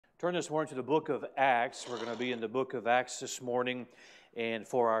Turn this morning to the book of Acts. We're going to be in the book of Acts this morning. And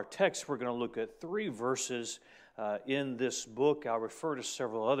for our text, we're going to look at 3 verses in this book. I'll refer to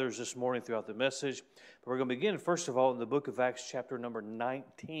several others this morning throughout the message. But we're going to begin, first of all, in the book of Acts, chapter number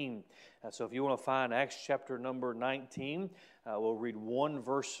 19. So if you want to find Acts chapter number 19, we'll read one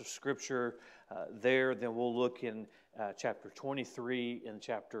verse of Scripture there. Then we'll look in chapter 23 and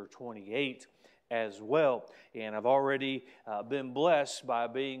chapter 28 as well. And I've already been blessed by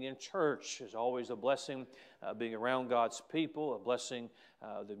being in church. It's always a blessing being around God's people, a blessing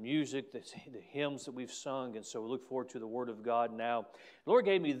the music, the hymns that we've sung. And so we look forward to the Word of God now. The Lord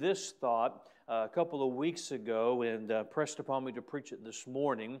gave me this thought a couple of weeks ago and pressed upon me to preach it this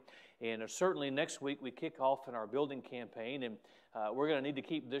morning. And certainly next week we kick off in our building campaign, and we're going to need to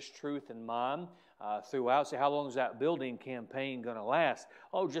keep this truth in mind throughout. Say, how long is that building campaign going to last?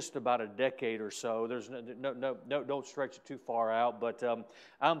 Oh, just about a decade or so. There's no don't stretch it too far out. But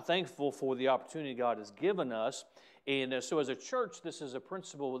I'm thankful for the opportunity God has given us. And so as a church, this is a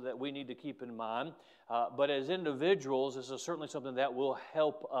principle that we need to keep in mind. But as individuals, this is certainly something that will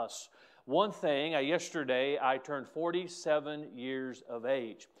help us. One thing, yesterday I turned 47 years of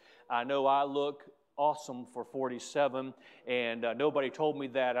age. I know I look awesome for 47, and nobody told me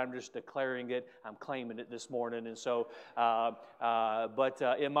that. I'm just declaring it. I'm claiming it this morning. And so, but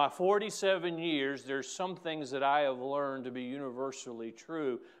in my 47 years, there's some things that I have learned to be universally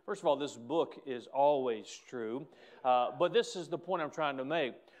true. First of all, this book is always true, but this is the point I'm trying to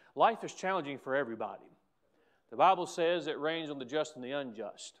make. Life is challenging for everybody. The Bible says it rains on the just and the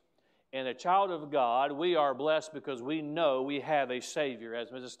unjust. And a child of God, we are blessed because we know we have a Savior, as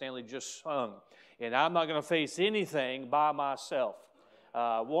Mrs. Stanley just sung. And I'm not going to face anything by myself.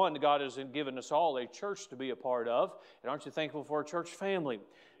 One, God has given us all a church to be a part of. And aren't you thankful for a church family?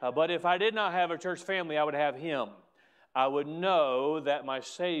 But if I did not have a church family, I would have Him. I would know that my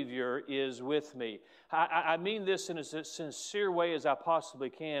Savior is with me. I mean this in as sincere way as I possibly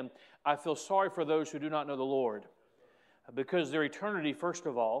can. I feel sorry for those who do not know the Lord. Because their eternity, first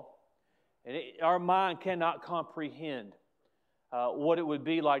of all, and our mind cannot comprehend what it would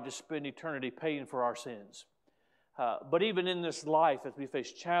be like to spend eternity paying for our sins. But even in this life, as we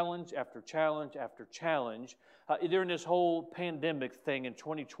face challenge after challenge after challenge, during this whole pandemic thing in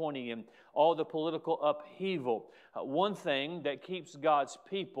 2020 and all the political upheaval, one thing that keeps God's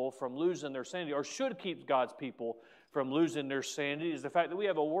people from losing their sanity, or should keep God's people from losing their sanity, is the fact that we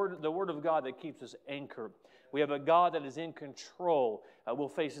have the Word of God that keeps us anchored. We have a God that is in control. We'll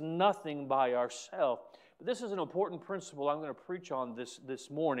face nothing by ourselves. But this is an important principle I'm going to preach on this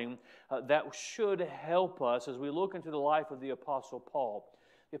morning that should help us as we look into the life of the Apostle Paul.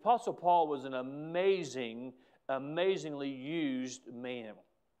 The Apostle Paul was an amazingly used man.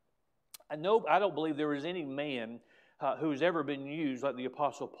 I don't believe there is any man who's ever been used like the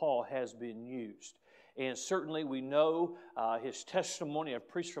Apostle Paul has been used. And certainly we know his testimony. I've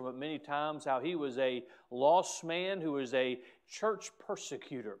preached from it many times, how he was a lost man who was a church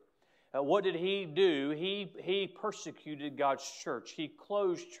persecutor. What did he do? He persecuted God's church. He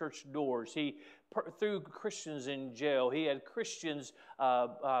closed church doors. He threw Christians in jail. He had Christians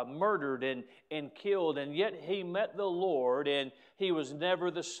murdered and killed. And yet he met the Lord, and he was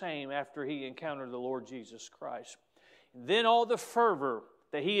never the same after he encountered the Lord Jesus Christ. Then all the fervor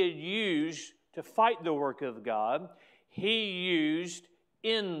that he had used to fight the work of God, he used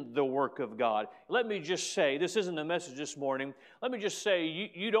in the work of God. Let me just say, this isn't the message this morning. Let me just say,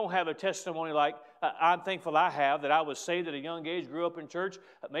 you don't have a testimony like I'm thankful I have, that I was saved at a young age, grew up in church.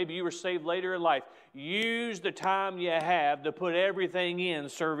 Maybe you were saved later in life. Use the time you have to put everything in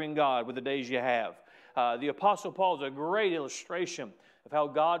serving God with the days you have. The Apostle Paul is a great illustration of how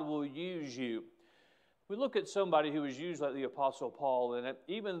God will use you. We look at somebody who was used like the Apostle Paul, and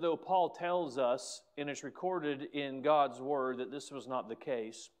even though Paul tells us, and it's recorded in God's Word, that this was not the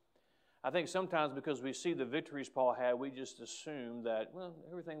case, I think sometimes because we see the victories Paul had, we just assume that, well,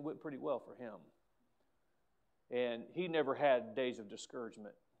 everything went pretty well for him. And he never had days of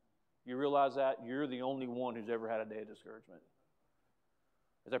discouragement. You realize that? You're the only one who's ever had a day of discouragement.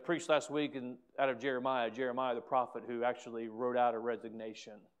 As I preached last week out of Jeremiah the prophet, who actually wrote out a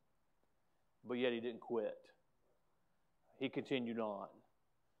resignation. But yet he didn't quit. He continued on.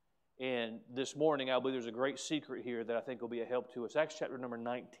 And this morning, I believe there's a great secret here that I think will be a help to us. Acts chapter number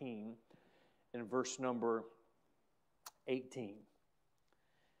 19 and verse number 18.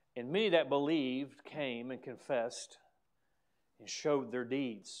 And many that believed came and confessed and showed their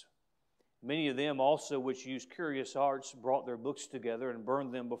deeds. Many of them also which used curious arts brought their books together and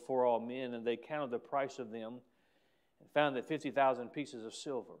burned them before all men, and they counted the price of them and found that 50,000 pieces of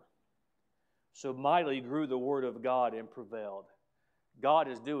silver. So mightily grew the word of God and prevailed. God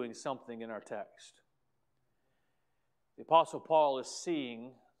is doing something in our text. The Apostle Paul is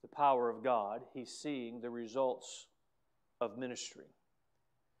seeing the power of God. He's seeing the results of ministry.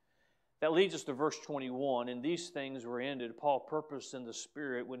 That leads us to verse 21. And these things were ended, Paul purposed in the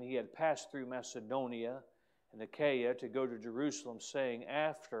Spirit when he had passed through Macedonia and Achaia to go to Jerusalem, saying,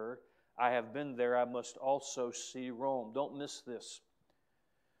 after I have been there, I must also see Rome. Don't miss this.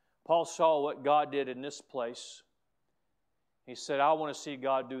 Paul saw what God did in this place. He said, I want to see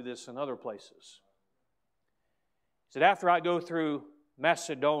God do this in other places. He said, after I go through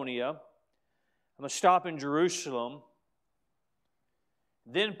Macedonia, I'm going to stop in Jerusalem.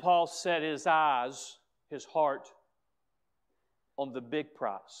 Then Paul set his eyes, his heart, on the big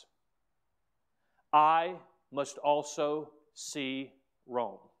prize. I must also see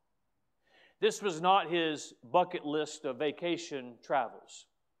Rome. This was not his bucket list of vacation travels.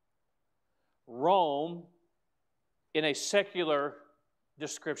 Rome, in a secular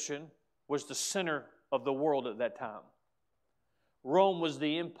description, was the center of the world at that time. Rome was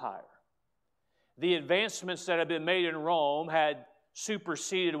the empire. The advancements that had been made in Rome had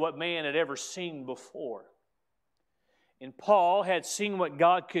superseded what man had ever seen before. And Paul had seen what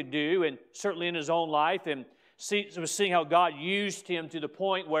God could do, and certainly in his own life, and was seeing how God used him to the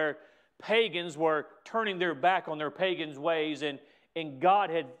point where pagans were turning their back on their pagan ways, and God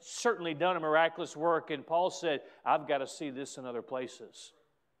had certainly done a miraculous work. And Paul said, I've got to see this in other places.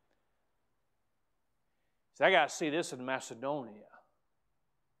 He said, I got to see this in Macedonia.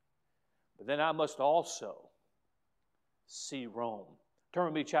 But then I must also see Rome. Turn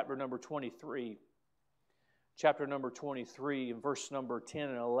with me chapter number 23. Chapter number 23 and verse number 10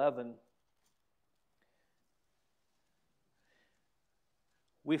 and 11.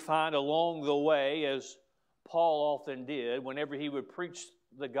 We find along the way, as Paul often did, whenever he would preach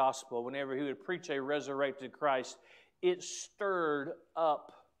the gospel, whenever he would preach a resurrected Christ, it stirred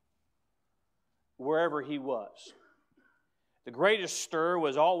up wherever he was. The greatest stir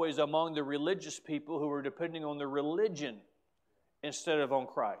was always among the religious people who were depending on their religion instead of on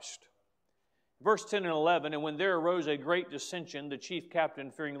Christ. Verse 10 and 11, and when there arose a great dissension, the chief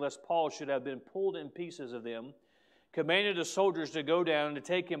captain, fearing lest Paul should have been pulled in pieces of them, commanded the soldiers to go down and to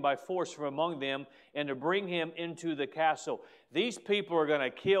take him by force from among them and to bring him into the castle. These people are going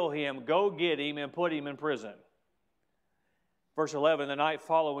to kill him. Go get him and put him in prison. Verse 11, the night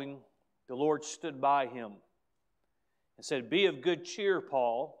following, the Lord stood by him and said, be of good cheer,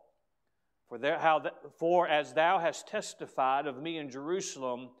 Paul, for as thou hast testified of me in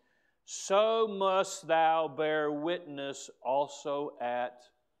Jerusalem, so must thou bear witness also at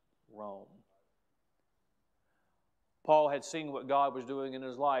Rome. Paul had seen what God was doing in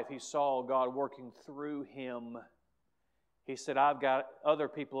his life. He saw God working through him. He said, other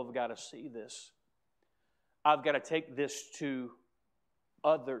people have got to see this. I've got to take this to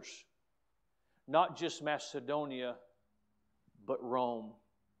others. Not just Macedonia, but Rome.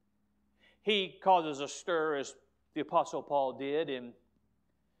 He causes a stir, as the Apostle Paul did, and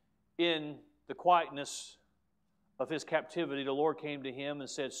in the quietness of his captivity, the Lord came to him and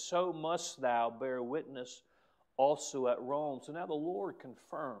said, so must thou bear witness also at Rome. So now the Lord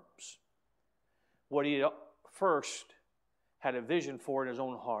confirms what he first had a vision for in his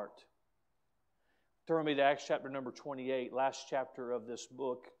own heart. Turn me to Acts chapter number 28, last chapter of this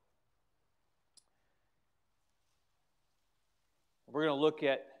book. We're going to look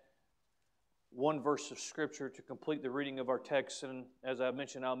at one verse of Scripture to complete the reading of our text, and as I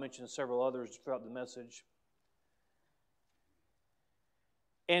mentioned, I'll mention several others throughout the message.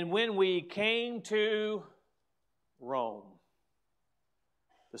 And when we came to Rome,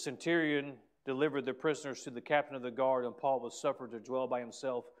 the centurion delivered the prisoners to the captain of the guard, and Paul was suffered to dwell by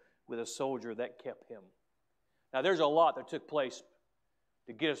himself with a soldier that kept him. Now, there's a lot that took place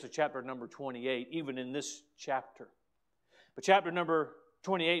to get us to chapter number 28, even in this chapter. But chapter number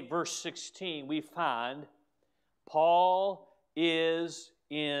 28, verse 16, we find Paul is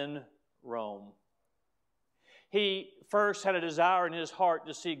in Rome. He first had a desire in his heart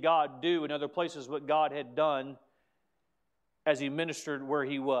to see God do in other places what God had done as he ministered where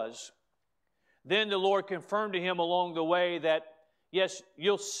he was. Then the Lord confirmed to him along the way that, yes,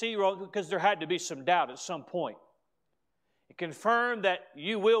 you'll see Rome, because there had to be some doubt at some point. It confirmed that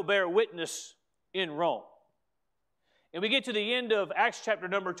you will bear witness in Rome. And we get to the end of Acts chapter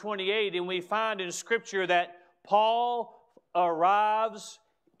number 28, and we find in Scripture that Paul arrives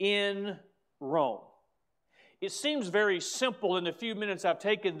in Rome. It seems very simple in the few minutes I've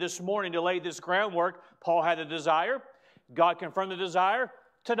taken this morning to lay this groundwork. Paul had a desire. God confirmed the desire.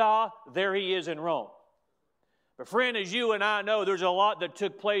 Ta-da, there he is in Rome. But friend, as you and I know, there's a lot that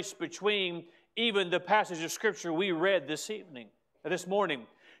took place between even the passage of Scripture we read this evening. this morning.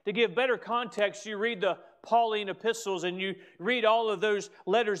 To give better context, you read the Pauline epistles and you read all of those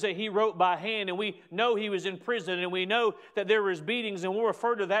letters that he wrote by hand, and we know he was in prison, and we know that there was beatings, and we'll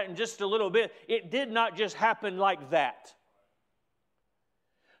refer to that in just a little bit. It did not just happen like that.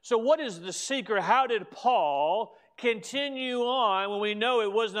 So what is the secret? How did Paul continue on when we know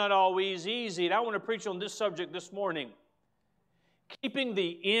it was not always easy? And I want to preach on this subject this morning. Keeping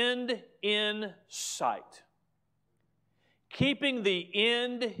the end in sight. Keeping the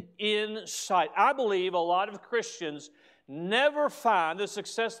end in sight. I believe a lot of Christians never find the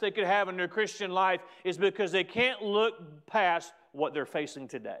success they could have in their Christian life is because they can't look past what they're facing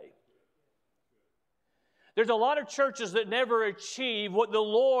today. There's a lot of churches that never achieve what the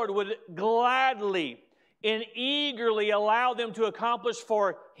Lord would gladly and eagerly allow them to accomplish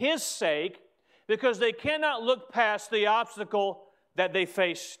for His sake because they cannot look past the obstacle that they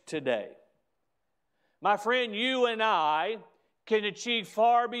face today. My friend, you and I can achieve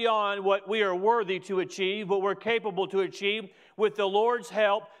far beyond what we are worthy to achieve, what we're capable to achieve with the Lord's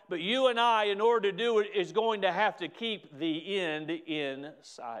help. But you and I, in order to do it, is going to have to keep the end in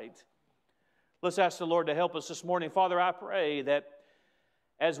sight. Let's ask the Lord to help us this morning. Father, I pray that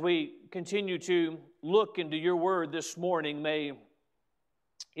as we continue to look into your word this morning, may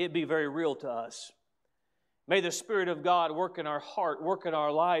it be very real to us. May the Spirit of God work in our heart, work in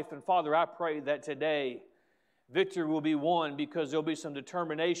our life. And Father, I pray that today victory will be won because there'll be some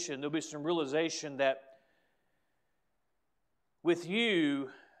determination, there'll be some realization that with you,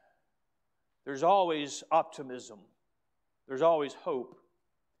 there's always optimism. There's always hope.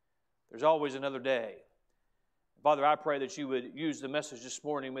 There's always another day. Father, I pray that you would use the message this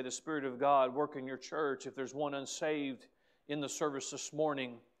morning. May the Spirit of God work in your church. If there's one unsaved in the service this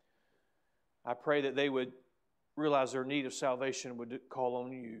morning, I pray that they would realize their need of salvation, would call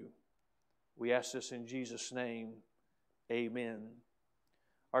on you. We ask this in Jesus' name. Amen.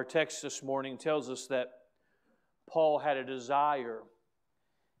 Our text this morning tells us that Paul had a desire.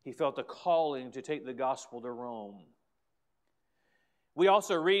 He felt a calling to take the gospel to Rome. We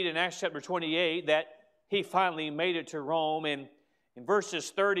also read in Acts chapter 28 that he finally made it to Rome. And in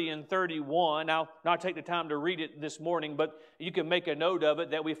verses 30 and 31, I'll not take the time to read it this morning, but you can make a note of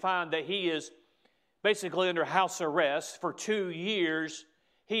it, that we find that he is basically under house arrest for 2 years.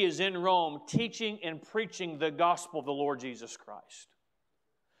 He is in Rome teaching and preaching the gospel of the Lord Jesus Christ.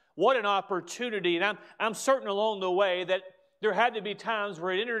 What an opportunity. And I'm certain along the way that there had to be times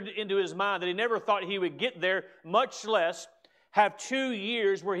where it entered into his mind that he never thought he would get there, much less have 2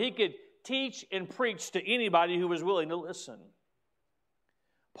 years where he could teach and preach to anybody who was willing to listen.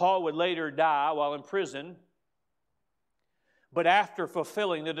 Paul would later die while in prison, but after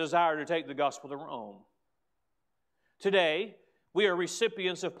fulfilling the desire to take the gospel to Rome. Today, we are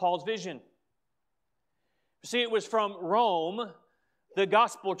recipients of Paul's vision. See, it was from Rome the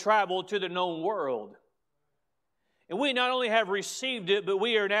gospel traveled to the known world. And we not only have received it, but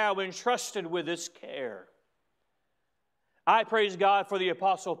we are now entrusted with its care. I praise God for the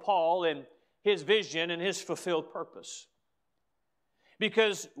Apostle Paul and his vision and his fulfilled purpose.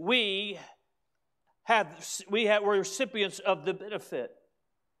 Because we're recipients of the benefit.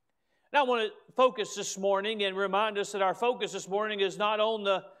 Now I want to focus this morning and remind us that our focus this morning is not on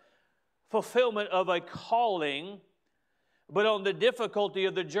the fulfillment of a calling, but on the difficulty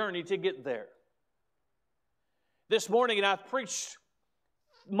of the journey to get there. This morning, and I've preached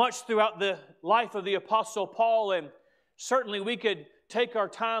much throughout the life of the Apostle Paul, and certainly we could take our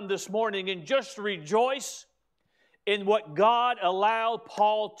time this morning and just rejoice in what God allowed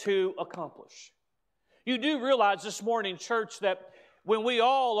Paul to accomplish. You do realize this morning, church, that when we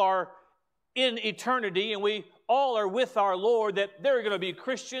all are in eternity and we all are with our Lord, that there are going to be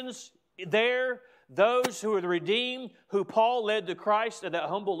Christians there, those who are the redeemed, who Paul led to Christ in that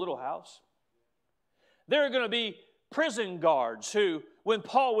humble little house. There are going to be prison guards who, when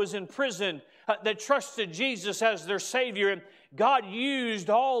Paul was in prison, that trusted Jesus as their Savior, and God used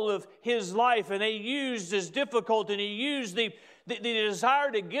all of his life, and He used his difficulty, and He used the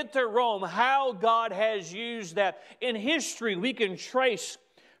desire to get to Rome, how God has used that. In history, we can trace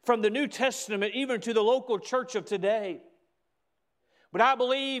from the New Testament even to the local church of today. But I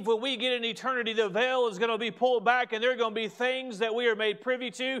believe when we get in eternity, the veil is going to be pulled back, and there are going to be things that we are made privy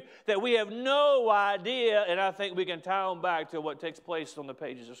to that we have no idea, and I think we can tie them back to what takes place on the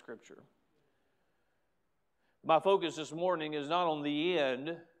pages of Scripture. My focus this morning is not on the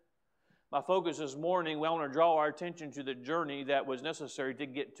end. My focus this morning, we want to draw our attention to the journey that was necessary to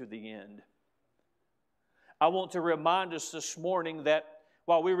get to the end. I want to remind us this morning that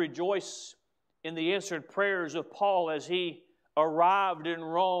while we rejoice in the answered prayers of Paul as he arrived in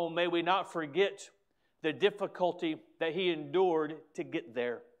Rome, may we not forget the difficulty that he endured to get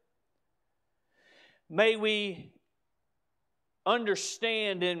there. May we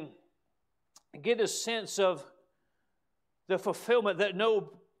understand and get a sense of the fulfillment that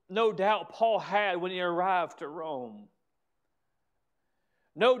no doubt Paul had when he arrived to Rome.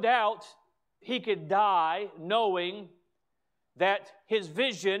 No doubt he could die knowing that his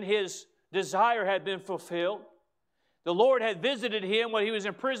vision, his desire had been fulfilled. The Lord had visited him when he was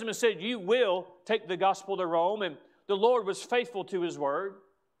in prison and said, "You will take the gospel to Rome." And the Lord was faithful to his word.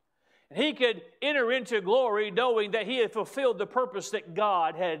 And he could enter into glory knowing that he had fulfilled the purpose that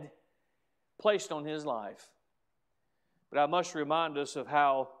God had placed on his life. But I must remind us of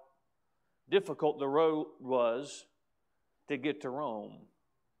how difficult the road was to get to Rome.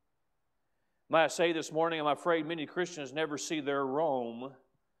 May I say this morning, I'm afraid many Christians never see their Rome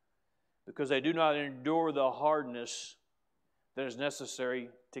because they do not endure the hardness that is necessary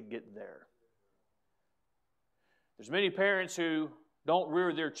to get there. There's many parents who don't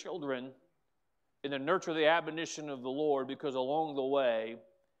rear their children in the nurture the admonition of the Lord because along the way,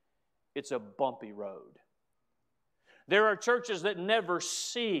 it's a bumpy road. There are churches that never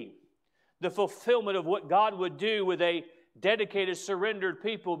see the fulfillment of what God would do with a dedicated, surrendered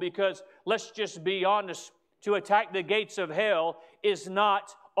people because, let's just be honest, to attack the gates of hell is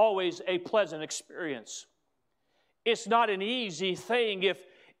not always a pleasant experience. It's not an easy thing. If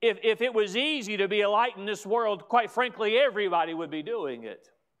it was easy to be a light in this world, quite frankly, everybody would be doing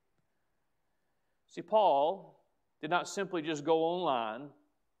it. See, Paul did not simply just go online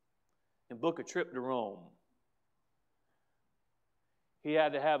and book a trip to Rome. He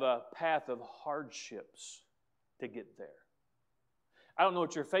had to have a path of hardships to get there. I don't know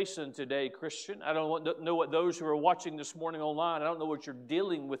what you're facing today, Christian. I don't know what those who are watching this morning online, I don't know what you're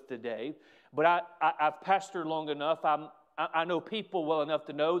dealing with today. But I've pastored long enough. I know people well enough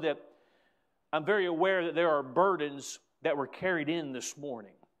to know that I'm very aware that there are burdens that were carried in this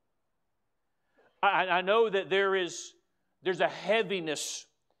morning. I know that there's a heaviness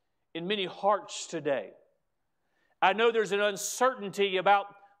in many hearts today. I know there's an uncertainty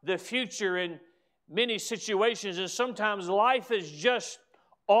about the future in many situations, and sometimes life is just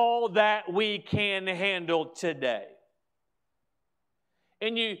all that we can handle today.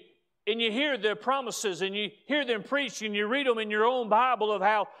 And you hear the promises, and you hear them preached, and you read them in your own Bible of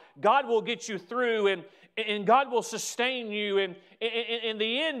how God will get you through, and God will sustain you, and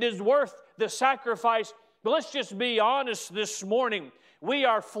the end is worth the sacrifice. But let's just be honest this morning. We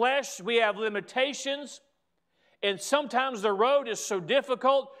are flesh, we have limitations, and sometimes the road is so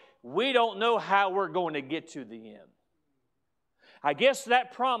difficult, we don't know how we're going to get to the end. I guess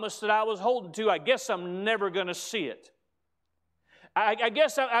that promise that I was holding to, I guess I'm never going to see it. I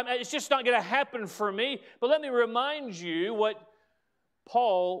guess it's just not going to happen for me. But let me remind you what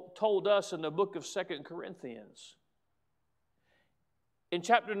Paul told us in the book of 2 Corinthians. In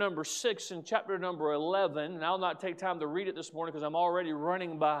chapter number 6 and chapter number 11, and I'll not take time to read it this morning because I'm already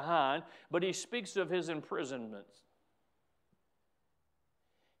running behind, but he speaks of his imprisonment.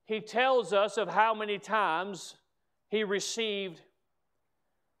 He tells us of how many times he received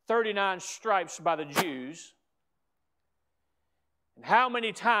 39 stripes by the Jews, and how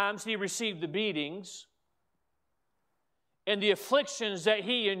many times he received the beatings and the afflictions that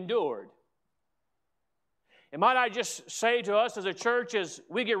he endured. And might I just say to us as a church, as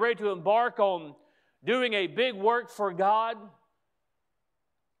we get ready to embark on doing a big work for God,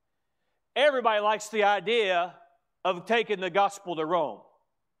 everybody likes the idea of taking the gospel to Rome.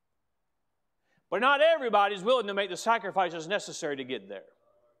 But not everybody is willing to make the sacrifices necessary to get there.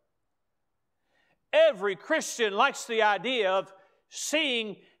 Every Christian likes the idea of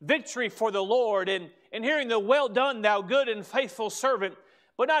seeing victory for the Lord and hearing the "well done, thou good and faithful servant."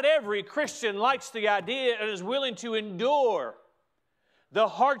 But not every Christian likes the idea and is willing to endure the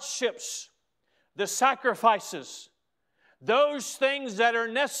hardships, the sacrifices, those things that are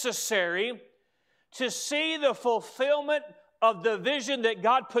necessary to see the fulfillment of the vision that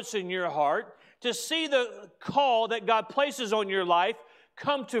God puts in your heart, to see the call that God places on your life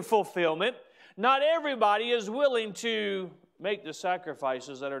come to fulfillment. Not everybody is willing to make the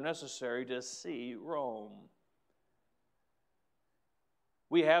sacrifices that are necessary to see Rome.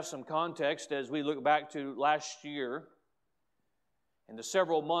 We have some context as we look back to last year and the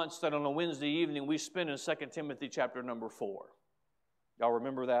several months that on a Wednesday evening we spent in 2 Timothy chapter number 4. Y'all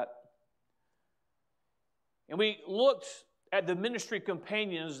remember that? And we looked at the ministry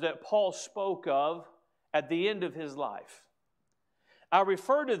companions that Paul spoke of at the end of his life. I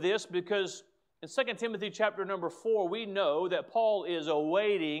refer to this because in 2 Timothy chapter number 4, we know that Paul is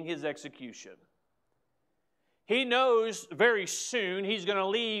awaiting his execution. He knows very soon he's going to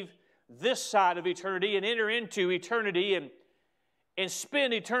leave this side of eternity and enter into eternity and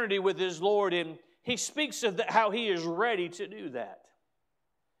spend eternity with his Lord. And he speaks of how he is ready to do that.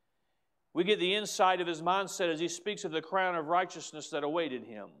 We get the insight of his mindset as he speaks of the crown of righteousness that awaited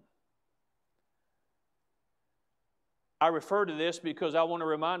him. I refer to this because I want to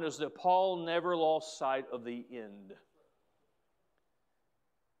remind us that Paul never lost sight of the end.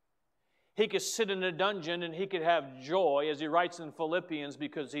 He could sit in a dungeon and he could have joy, as he writes in Philippians,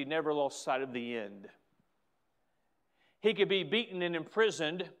 because he never lost sight of the end. He could be beaten and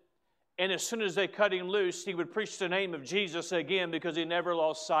imprisoned, and as soon as they cut him loose, he would preach the name of Jesus again because he never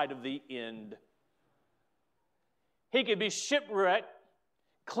lost sight of the end. He could be shipwrecked,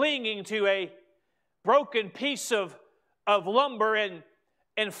 clinging to a broken piece of lumber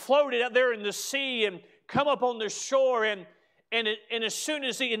and floated out there in the sea and come up on the shore. And as soon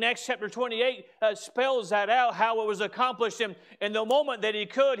as he, in Acts chapter 28, spells that out, how it was accomplished, and the moment that he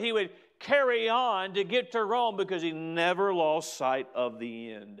could, he would carry on to get to Rome because he never lost sight of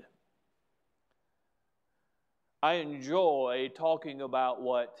the end. I enjoy talking about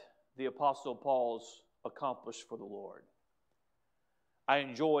what the Apostle Paul's accomplished for the Lord. I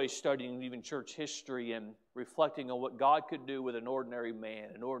enjoy studying even church history and reflecting on what God could do with an ordinary man,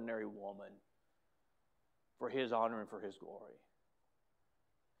 an ordinary woman, for his honor and for his glory.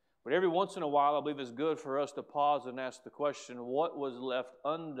 But every once in a while, I believe it's good for us to pause and ask the question, what was left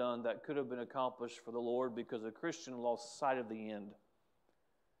undone that could have been accomplished for the Lord because a Christian lost sight of the end?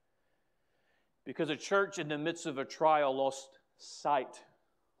 Because a church in the midst of a trial lost sight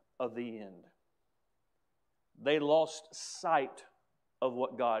of the end. They lost sight of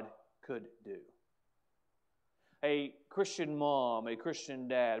what God could do. A Christian mom, a Christian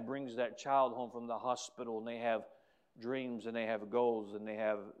dad brings that child home from the hospital and they have dreams and they have goals and they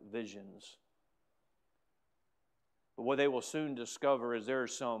have visions. But what they will soon discover is there are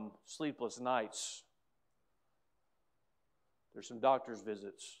some sleepless nights. There's some doctor's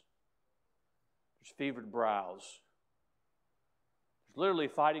visits. There's fevered brows. There's literally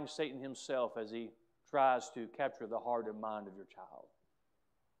fighting Satan himself as he tries to capture the heart and mind of your child.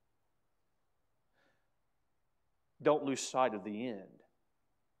 Don't lose sight of the end.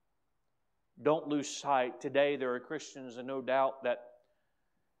 Don't lose sight. Today there are Christians, and no doubt that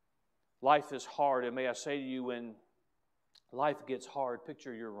life is hard. And may I say to you, when life gets hard,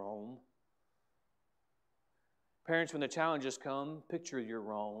 picture your Rome. Parents, when the challenges come, picture your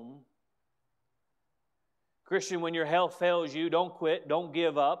Rome. Christian, when your health fails you, don't quit, don't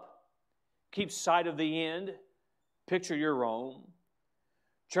give up. Keep sight of the end. Picture your Rome.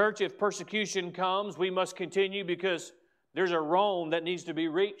 Church, if persecution comes, we must continue because there's a Rome that needs to be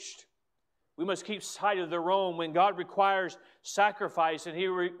reached. We must keep sight of the Rome when God requires sacrifice and He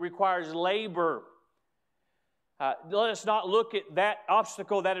requires labor. Let us not look at that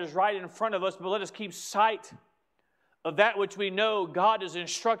obstacle that is right in front of us, but let us keep sight of that which we know God has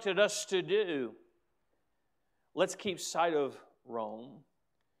instructed us to do. Let's keep sight of Rome.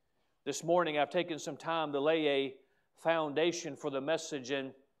 This morning I've taken some time to lay a foundation for the message,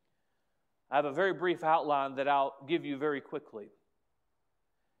 and I have a very brief outline that I'll give you very quickly.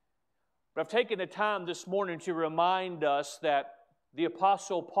 But I've taken the time this morning to remind us that the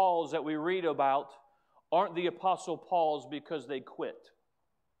Apostle Pauls that we read about aren't the Apostle Pauls because they quit.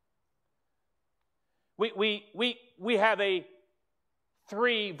 We have a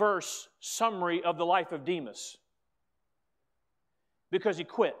 3-verse summary of the life of Demas because he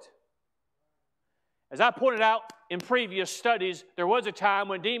quit. As I pointed out in previous studies, there was a time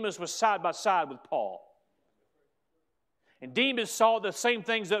when Demas was side by side with Paul. And Demas saw the same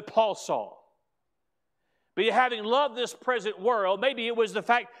things that Paul saw. But having loved this present world, maybe it was the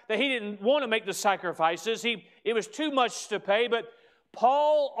fact that he didn't want to make the sacrifices. It was too much to pay, but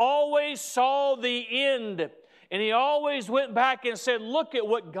Paul always saw the end. And he always went back and said, look at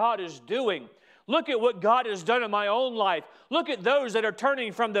what God is doing. Look at what God has done in my own life. Look at those that are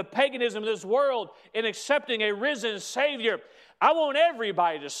turning from the paganism of this world and accepting a risen Savior. I want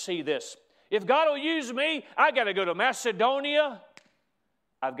everybody to see this. If God will use me, I got to go to Macedonia.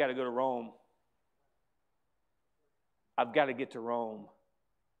 I've got to go to Rome. I've got to get to Rome.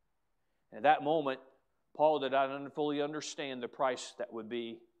 And at that moment, Paul did not fully understand the price that would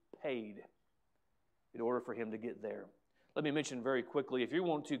be paid in order for him to get there. Let me mention very quickly, if you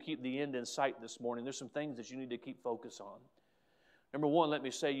want to keep the end in sight this morning, there's some things that you need to keep focus on. Number one, let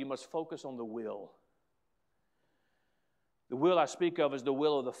me say you must focus on the will. The will I speak of is the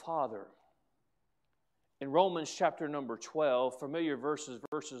will of the Father. In Romans chapter number 12, familiar verses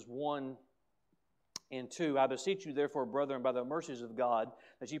 1 and 2, I beseech you therefore, brethren, by the mercies of God,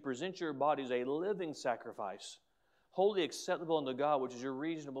 that ye present your bodies a living sacrifice, wholly acceptable unto God, which is your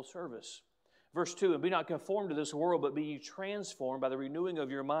reasonable service. Verse 2, and be not conformed to this world, but be ye transformed by the renewing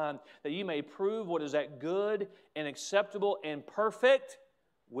of your mind, that ye may prove what is that good and acceptable and perfect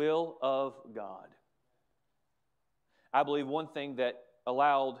will of God. I believe one thing that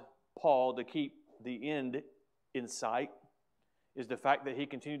allowed Paul to keep the end in sight is the fact that he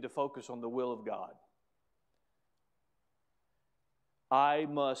continued to focus on the will of God. I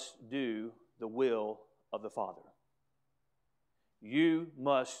must do the will of the Father. You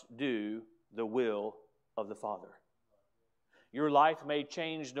must do the will of the Father. Your life may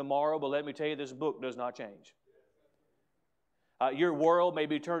change tomorrow, but let me tell you, this book does not change. Your world may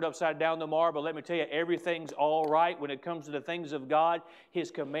be turned upside down tomorrow, but let me tell you, everything's all right when it comes to the things of God.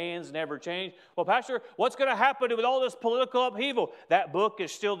 His commands never change. Well, Pastor, what's going to happen with all this political upheaval? That book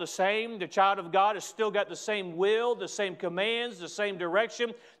is still the same. The child of God has still got the same will, the same commands, the same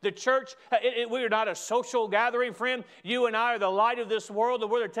direction. The church, we are not a social gathering, friend. You and I are the light of this world, and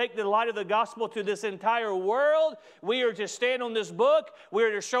we're to take the light of the gospel to this entire world. We are to stand on this book. We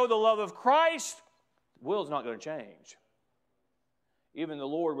are to show the love of Christ. The will's not going to change. Even the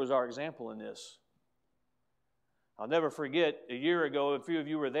Lord was our example in this. I'll never forget, a year ago, a few of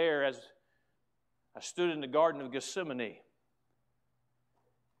you were there, as I stood in the Garden of Gethsemane.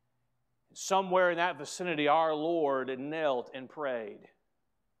 Somewhere in that vicinity, our Lord knelt and prayed.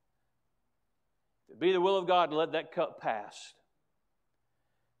 If it be the will of God to let that cup pass.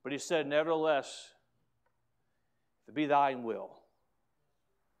 But He said, nevertheless, if it be thine will.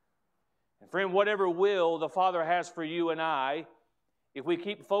 And friend, whatever will the Father has for you and I, if we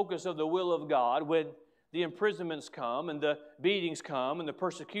keep focus of the will of God, when the imprisonments come and the beatings come and the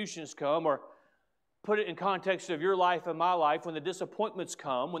persecutions come, or put it in context of your life and my life, when the disappointments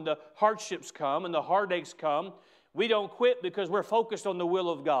come, when the hardships come and the heartaches come, we don't quit because we're focused on the will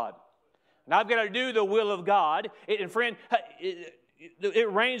of God. And I've got to do the will of God. And friend,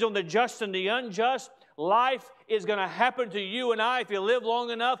 it rains on the just and the unjust. Life is going to happen to you and I if you live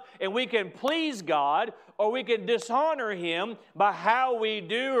long enough, and we can please God or we can dishonor Him by how we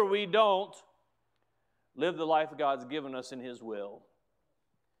do or we don't live the life God's given us in His will.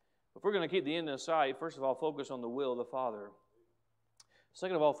 If we're going to keep the end in sight, first of all, focus on the will of the Father.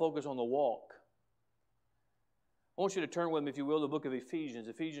 Second of all, focus on the walk. I want you to turn with me, if you will, to the book of Ephesians,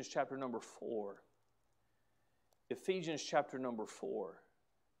 Ephesians chapter number 4. Ephesians chapter number 4.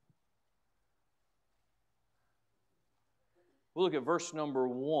 We'll look at verse number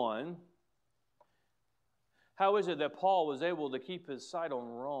 1. How is it that Paul was able to keep his sight on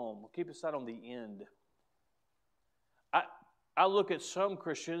Rome, keep his sight on the end? I look at some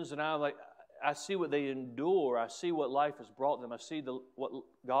Christians and I see what they endure. I see what life has brought them. I see what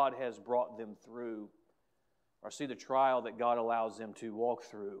God has brought them through. Or I see the trial that God allows them to walk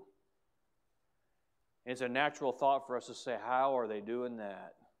through. And it's a natural thought for us to say, how are they doing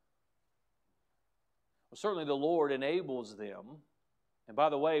that? Well, certainly the Lord enables them. And by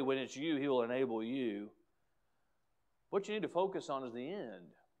the way, when it's you, He will enable you. What you need to focus on is the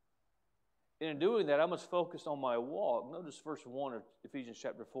end. And in doing that, I must focus on my walk. Notice verse 1 of Ephesians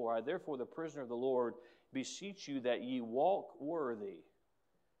chapter 4. I, therefore, the prisoner of the Lord, beseech you that ye walk worthy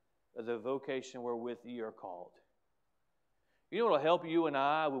of the vocation wherewith ye are called. You know what will help you and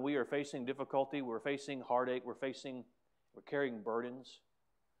I when we are facing difficulty, we're facing heartache, we're carrying burdens?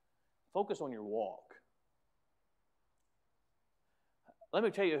 Focus on your walk. Let me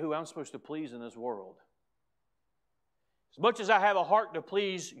tell you who I'm supposed to please in this world. As much as I have a heart to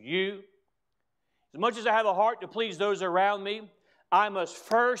please you, as much as I have a heart to please those around me, I must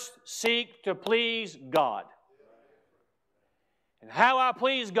first seek to please God. And how I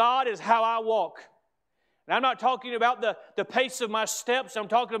please God is how I walk. And I'm not talking about the pace of my steps. I'm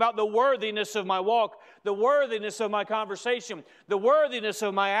talking about the worthiness of my walk, the worthiness of my conversation, the worthiness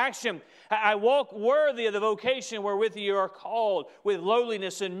of my action. I walk worthy of the vocation wherewith you are called, with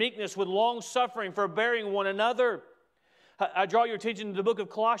lowliness and meekness, with long-suffering, forbearing one another. I draw your attention to the book of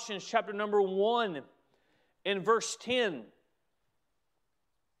Colossians, chapter number 1, in verse 10.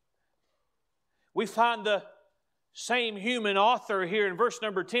 We find the same human author here in verse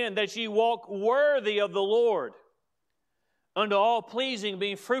number 10, that ye walk worthy of the Lord, unto all pleasing,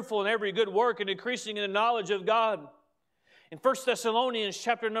 being fruitful in every good work, and increasing in the knowledge of God. In 1 Thessalonians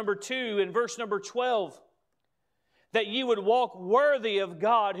chapter number 2, in verse number 12, that ye would walk worthy of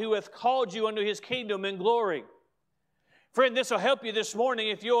God, who hath called you unto His kingdom and glory. Friend, this will help you this morning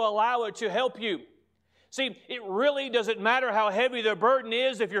if you'll allow it to help you. See, it really doesn't matter how heavy the burden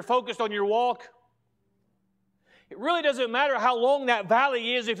is if you're focused on your walk. It really doesn't matter how long that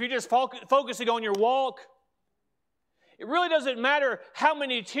valley is if you're just focusing on your walk. It really doesn't matter how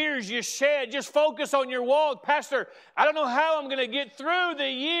many tears you shed. Just focus on your walk. Pastor, I don't know how I'm going to get through the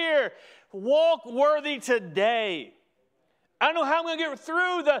year. Walk worthy today. I don't know how I'm going to get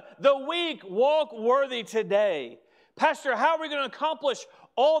through the week. Walk worthy today. Pastor, how are we going to accomplish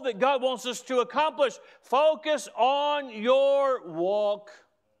all that God wants us to accomplish? Focus on your walk.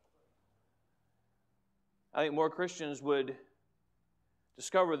 I think more Christians would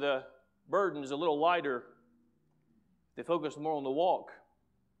discover the burden is a little lighter. They focus more on the walk.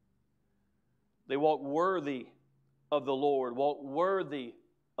 They walk worthy of the Lord, walk worthy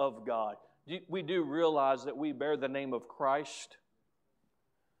of God. We do realize that we bear the name of Christ.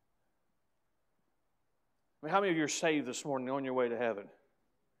 I mean, how many of you are saved this morning on your way to heaven?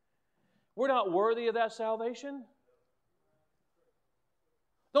 We're not worthy of that salvation.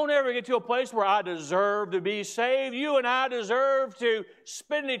 Don't ever get to a place where I deserve to be saved. You and I deserve to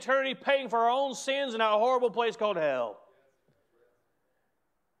spend an eternity paying for our own sins in a horrible place called hell.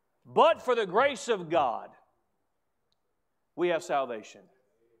 But for the grace of God, we have salvation.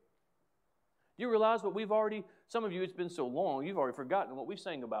 Do you realize what we've already, some of you, it's been so long, you've already forgotten what we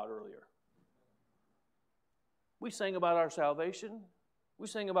sang about earlier. We sang about our salvation. We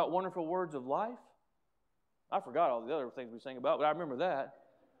sang about wonderful words of life. I forgot all the other things we sang about, but I remember that.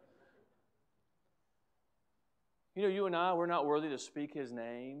 You know, you and I, we're not worthy to speak His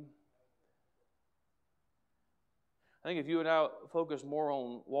name. I think if you and I focus more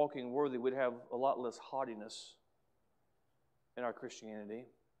on walking worthy, we'd have a lot less haughtiness in our Christianity.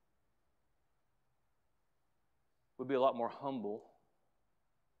 We'd be a lot more humble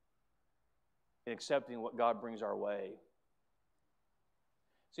in accepting what God brings our way.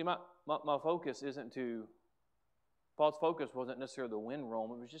 See, my focus isn't to, Paul's focus wasn't necessarily to win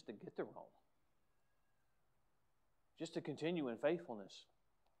Rome, it was just to get to Rome. Just to continue in faithfulness.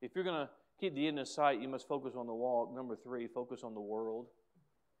 If you're going to keep the end in sight, you must focus on the walk. Number 3, focus on the world.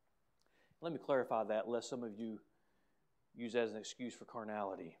 Let me clarify that, lest some of you use that as an excuse for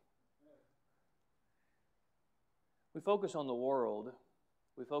carnality. We focus on the world,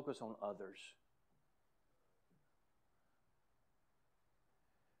 we focus on others.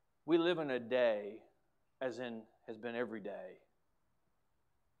 We live in a day, as in has been every day,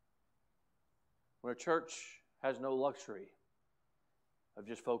 when a church has no luxury of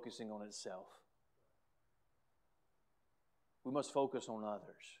just focusing on itself. We must focus on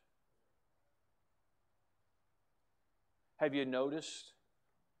others. Have you noticed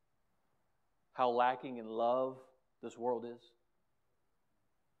how lacking in love this world is?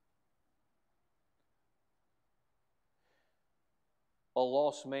 A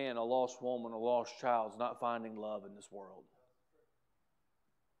lost man, a lost woman, a lost child is not finding love in this world.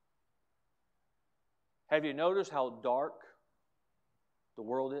 Have you noticed how dark the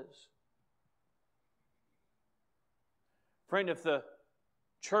world is? Friend, if the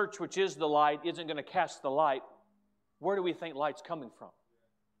church, which is the light, isn't going to cast the light, where do we think light's coming from?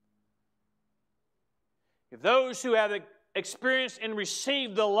 If those who have experienced and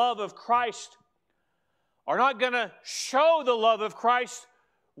received the love of Christ are not going to show the love of Christ,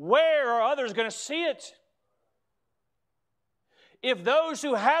 where are others going to see it? If those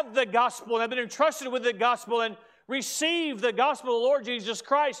who have the gospel and have been entrusted with the gospel and receive the gospel of the Lord Jesus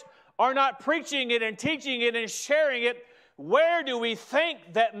Christ are not preaching it and teaching it and sharing it, where do we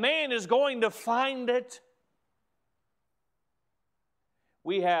think that man is going to find it?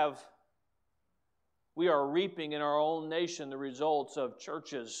 We are reaping in our own nation the results of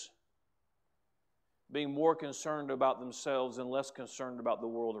churches being more concerned about themselves and less concerned about the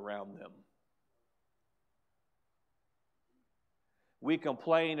world around them. We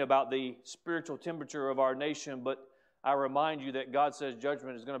complain about the spiritual temperature of our nation, but I remind you that God says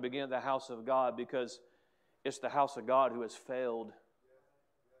judgment is going to begin at the house of God because it's the house of God who has failed.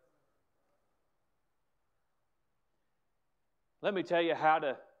 Let me tell you how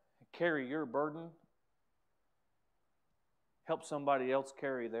to carry your burden. Help somebody else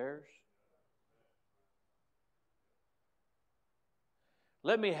carry theirs.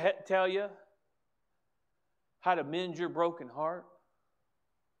 Let me tell you how to mend your broken heart.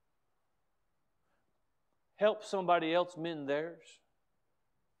 Help somebody else mend theirs.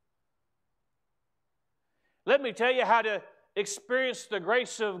 Let me tell you how to experience the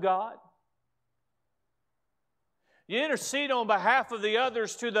grace of God. You intercede on behalf of the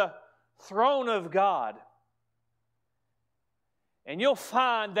others to the throne of God. And you'll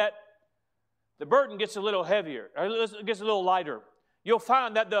find that the burden gets a little heavier, or gets a little lighter. You'll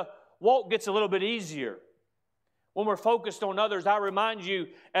find that the walk gets a little bit easier. When we're focused on others, I remind you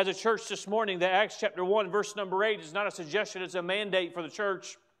as a church this morning that Acts chapter 1, verse number 8 is not a suggestion, it's a mandate for the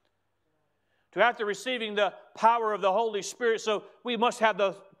church to after receiving the power of the Holy Spirit. So we must have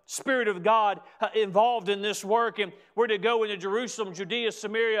the Spirit of God involved in this work. And we're to go into Jerusalem, Judea,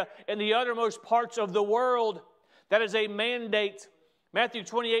 Samaria, and the uttermost parts of the world. That is a mandate. Matthew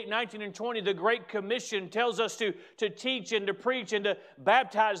 28, 19 and 20, the Great Commission tells us to teach and to preach and to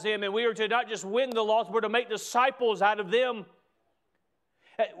baptize them. And we are to not just win the lost, we're to make disciples out of them.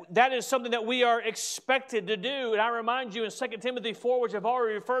 That is something that we are expected to do. And I remind you in 2 Timothy 4, which I've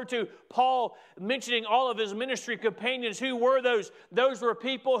already referred to, Paul mentioning all of his ministry companions. Who were those? Those were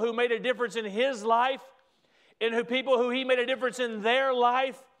people who made a difference in his life and people who he made a difference in their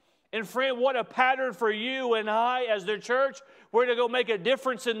life. And friend, what a pattern for you and I as the church. We're to go make a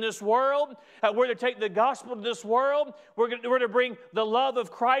difference in this world. We're to take the gospel to this world. We're to bring the love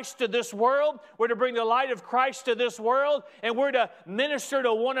of Christ to this world. We're to bring the light of Christ to this world. And we're to minister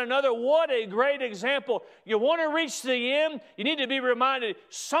to one another. What a great example. You want to reach the end? You need to be reminded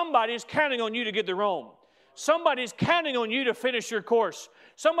somebody's counting on you to get to Rome. Somebody's counting on you to finish your course.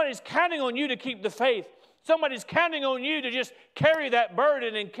 Somebody's counting on you to keep the faith. Somebody's counting on you to just carry that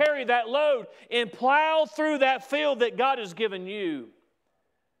burden and carry that load and plow through that field that God has given you.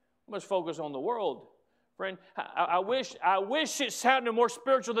 We must focus on the world. Friend, I wish it sounded more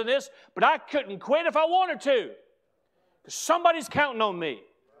spiritual than this, but I couldn't quit if I wanted to. Because somebody's counting on me.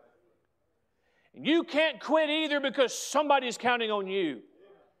 And you can't quit either because somebody's counting on you.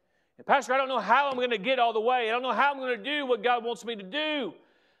 And Pastor, I don't know how I'm going to get all the way. I don't know how I'm going to do what God wants me to do.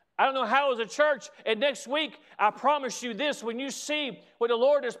 I don't know how as a church. And next week, I promise you this, when you see what the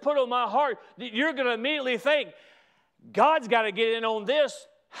Lord has put on my heart, you're going to immediately think, God's got to get in on this.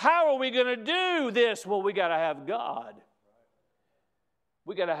 How are we going to do this? Well, we got to have God.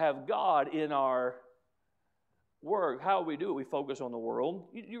 We got to have God in our work. How do we do it? We focus on the world.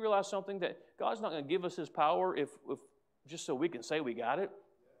 You realize something? That God's not going to give us His power if just so we can say we got it.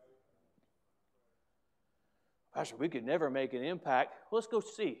 Pastor, we could never make an impact. Well, let's go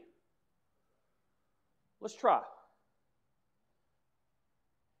see. Let's try.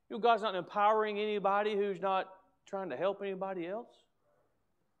 You know, God's not empowering anybody who's not trying to help anybody else.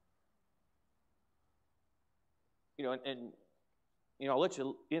 You know, and I'll let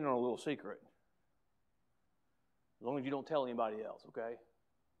you in on a little secret. As long as you don't tell anybody else, okay?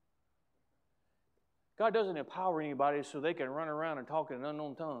 God doesn't empower anybody so they can run around and talk in an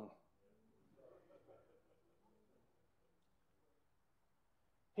unknown tongue.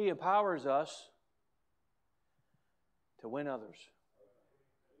 He empowers us to win others.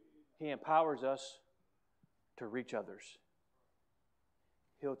 He empowers us to reach others.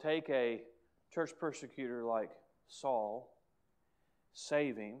 He'll take a church persecutor like Saul,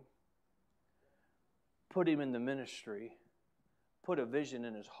 save him, put him in the ministry, put a vision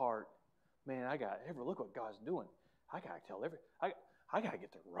in his heart. Man, look what God's doing. I got to tell I got to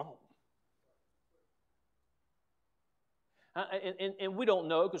get to Rome. And we don't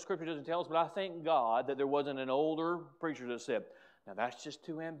know because Scripture doesn't tell us, but I thank God that there wasn't an older preacher that said, now that's just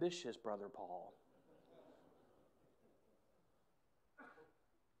too ambitious, Brother Paul.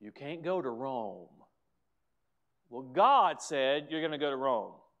 You can't go to Rome. Well, God said you're going to go to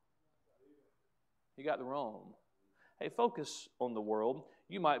Rome. You got to Rome. Hey, focus on the world.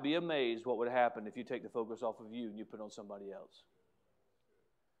 You might be amazed what would happen if you take the focus off of you and you put it on somebody else.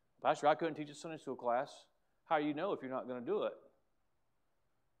 Pastor, I couldn't teach a Sunday school class. How do you know if you're not going to do it?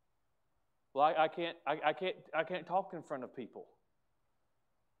 Well, I can't talk in front of people.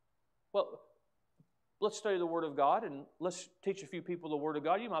 Well, let's study the Word of God and let's teach a few people the Word of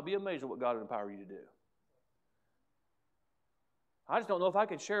God. You might be amazed at what God would empower you to do. I just don't know if I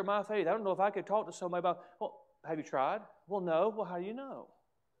could share my faith. I don't know if I could talk to somebody about, well, have you tried? Well, no. Well, how do you know?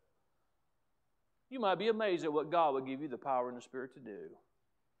 You might be amazed at what God would give you the power and the Spirit to do.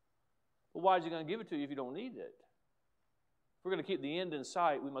 Well, why is He going to give it to you if you don't need it? If we're going to keep the end in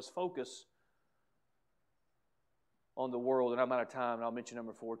sight, we must focus on the world. And I'm out of time, and I'll mention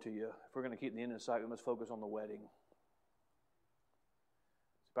number 4 to you. If we're going to keep the end in sight, we must focus on the wedding.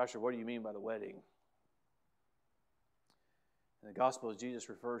 Pastor, what do you mean by the wedding? In the Gospels, Jesus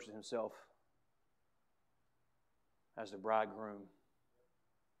refers to Himself as the bridegroom.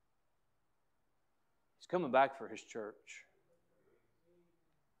 He's coming back for His church.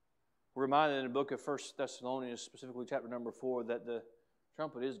 We're reminded in the book of 1 Thessalonians, specifically chapter number 4, that the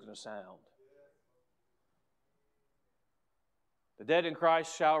trumpet is going to sound. The dead in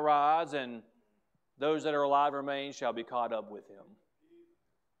Christ shall rise, and those that are alive remain shall be caught up with Him.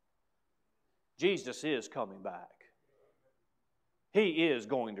 Jesus is coming back. He is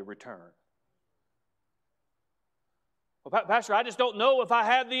going to return. Well, Pastor, I just don't know if I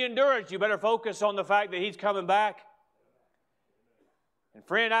have the endurance. You better focus on the fact that He's coming back. And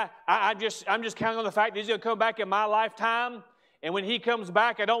friend, I'm just counting on the fact that He's going to come back in my lifetime. And when He comes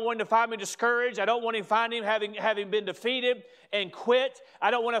back, I don't want Him to find me discouraged. I don't want Him to find Him having been defeated and quit.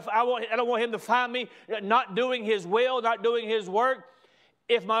 I don't want Him to find me not doing His will, not doing His work.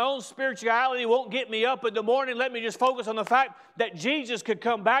 If my own spirituality won't get me up in the morning, let me just focus on the fact that Jesus could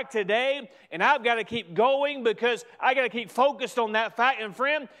come back today, and I've got to keep going because I got to keep focused on that fact. And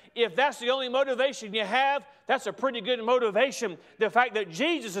friend, if that's the only motivation you have, that's a pretty good motivation, the fact that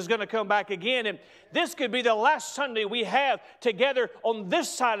Jesus is going to come back again. And this could be the last Sunday we have together on this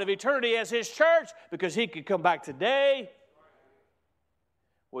side of eternity as His church, because He could come back today.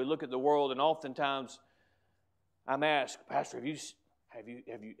 We look at the world, and oftentimes I'm asked, Pastor, have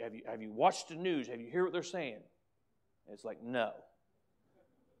you watched the news? Have you heard what they're saying? And it's like, no.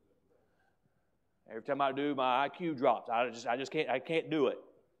 Every time I do, my IQ drops. I can't do it.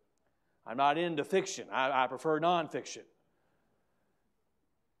 I'm not into fiction. I prefer nonfiction.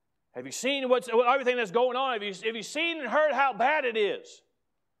 Have you seen everything that's going on? Have you seen and heard how bad it is?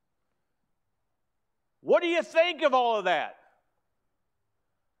 What do you think of all of that?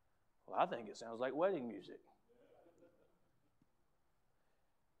 Well, I think it sounds like wedding music.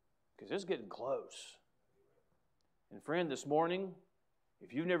 Because it's getting close. And friend, this morning,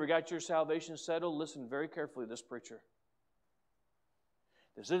 if you've never got your salvation settled, listen very carefully to this preacher.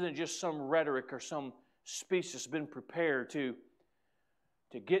 This isn't just some rhetoric or some speech that's been prepared to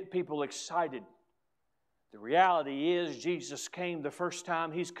get people excited. The reality is Jesus came the first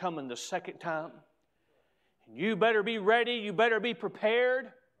time. He's coming the second time. And you better be ready. You better be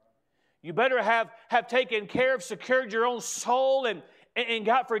prepared. You better have taken care of, secured your own soul, and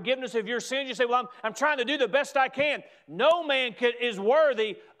got forgiveness of your sins. You say, well, I'm trying to do the best I can. No man is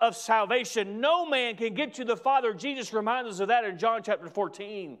worthy of salvation. No man can get to the Father. Jesus reminds us of that in John chapter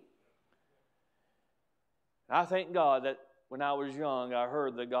 14. And I thank God that when I was young, I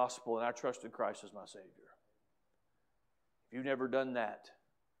heard the gospel and I trusted Christ as my Savior. If you've never done that,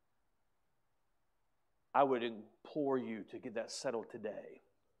 I would implore you to get that settled today.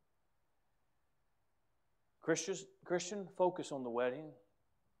 Christian, focus on the wedding.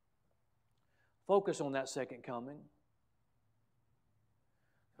 Focus on that second coming.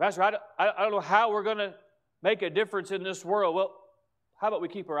 Pastor, I don't know how we're going to make a difference in this world. Well, how about we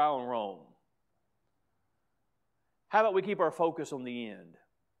keep our eye on Rome? How about we keep our focus on the end?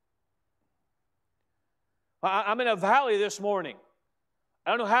 I'm in a valley this morning. I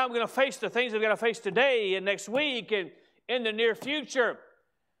don't know how I'm going to face the things I've got to face today and next week and in the near future.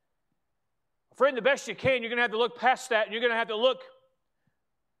 Friend, the best you can, you're going to have to look past that, and you're going to have to look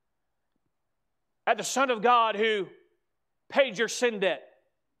at the Son of God who paid your sin debt,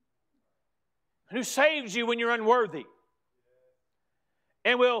 who saves you when you're unworthy,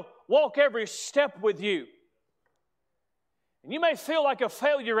 and will walk every step with you. And you may feel like a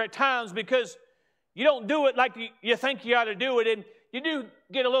failure at times because you don't do it like you think you ought to do it, and you do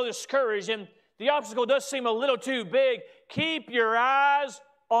get a little discouraged, and the obstacle does seem a little too big. Keep your eyes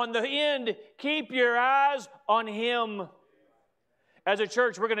on the end. Keep your eyes on Him. As a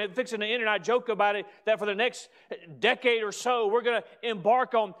church, we're going to fix it to end, and I joke about it, that for the next decade or so, we're going to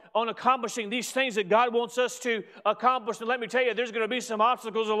embark on accomplishing these things that God wants us to accomplish. And let me tell you, there's going to be some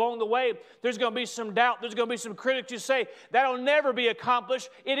obstacles along the way. There's going to be some doubt. There's going to be some critics who say, that'll never be accomplished.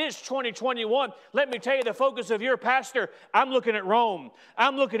 It is 2021. Let me tell you, the focus of your pastor, I'm looking at Rome.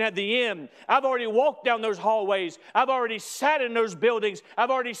 I'm looking at the end. I've already walked down those hallways. I've already sat in those buildings.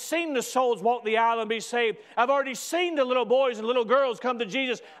 I've already seen the souls walk the aisle and be saved. I've already seen the little boys and little girls come to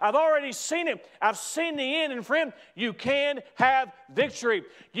Jesus. I've already seen it. I've seen the end. And friend, you can have victory.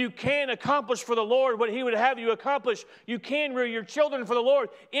 You can accomplish for the Lord what He would have you accomplish. You can rear your children for the Lord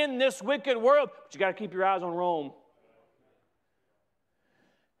in this wicked world, but you got to keep your eyes on Rome.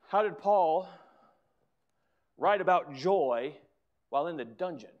 How did Paul write about joy while in the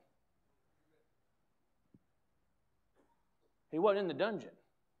dungeon? He wasn't in the dungeon.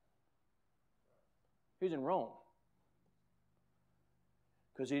 He was in Rome.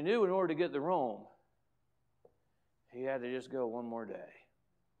 Because he knew in order to get to Rome, he had to just go one more day.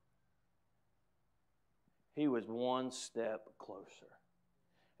 He was one step closer.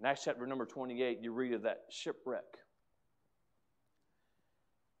 In Acts chapter number 28, you read of that shipwreck.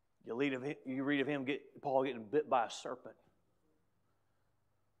 You read of him, Paul getting bit by a serpent.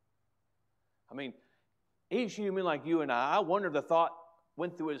 I mean, he's human like you and I. I wonder if the thought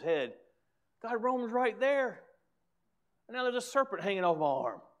went through his head, God, Rome's right there. And now there's a serpent hanging off my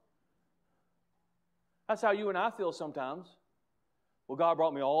arm. That's how you and I feel sometimes. Well, God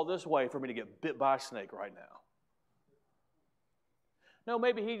brought me all this way for me to get bit by a snake right now. No,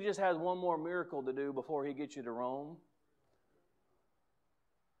 maybe He just has one more miracle to do before He gets you to Rome.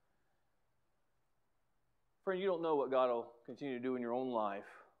 Friend, you don't know what God will continue to do in your own life,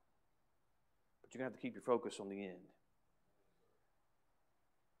 but you're going to have to keep your focus on the end.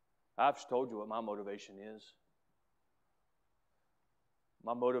 I've told you what my motivation is.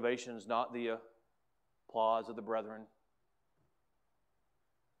 My motivation is not the applause of the brethren.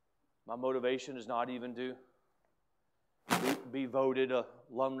 My motivation is not even to be voted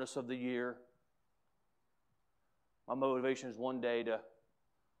alumnus of the year. My motivation is one day to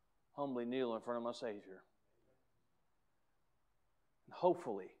humbly kneel in front of my Savior. And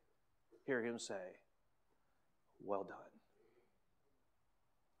hopefully hear Him say, well done.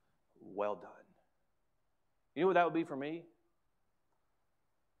 Well done. You know what that would be for me?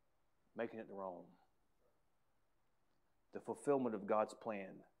 Making it to Rome. The fulfillment of God's plan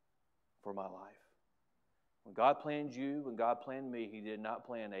for my life. When God planned you, when God planned me, He did not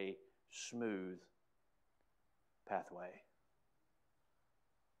plan a smooth pathway.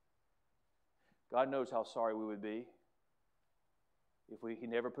 God knows how sorry we would be if He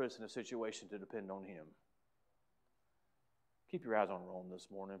never put us in a situation to depend on Him. Keep your eyes on Rome this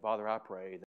morning. Father, I pray that